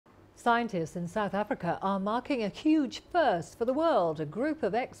Scientists in South Africa are marking a huge first for the world. A group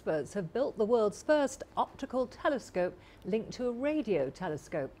of experts have built the world's first optical telescope linked to a radio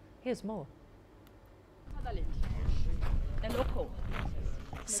telescope. Here's more.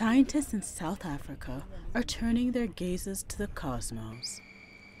 Scientists in South Africa are turning their gazes to the cosmos.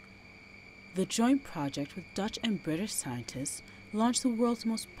 The joint project with Dutch and British scientists launched the world's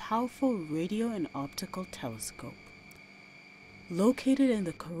most powerful radio and optical telescope. Located in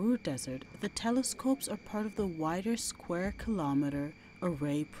the Karoo Desert, the telescopes are part of the wider square kilometer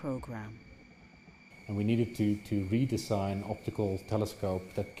array program. And we needed to redesign optical telescope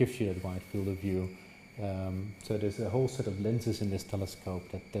that gives you that wide field of view. So there's a whole set of lenses in this telescope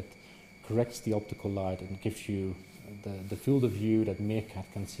that corrects the optical light and gives you the field of view that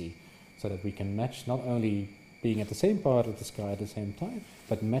meerkat can see, so that we can match not only being at the same part of the sky at the same time,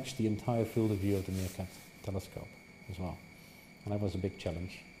 but match the entire field of view of the meerkat telescope as well. And that was a big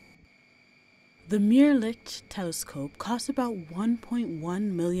challenge. The Meerlicht telescope cost about $1.1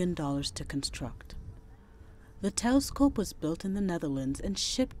 million to construct. The telescope was built in the Netherlands and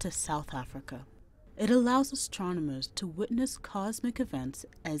shipped to South Africa. It allows astronomers to witness cosmic events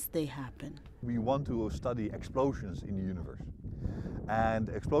as they happen. We want to study explosions in the universe. And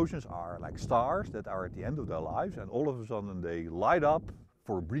explosions are like stars that are at the end of their lives, and all of a sudden they light up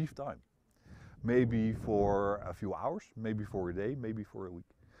for a brief time. Maybe for a few hours, maybe for a day, maybe for a week.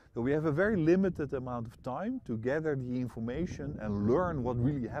 So we have a very limited amount of time to gather the information and learn what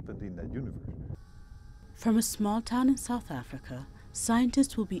really happened in that universe. From a small town in South Africa,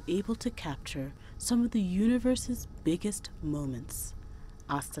 scientists will be able to capture some of the universe's biggest moments.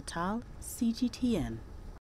 Astatal, CGTN.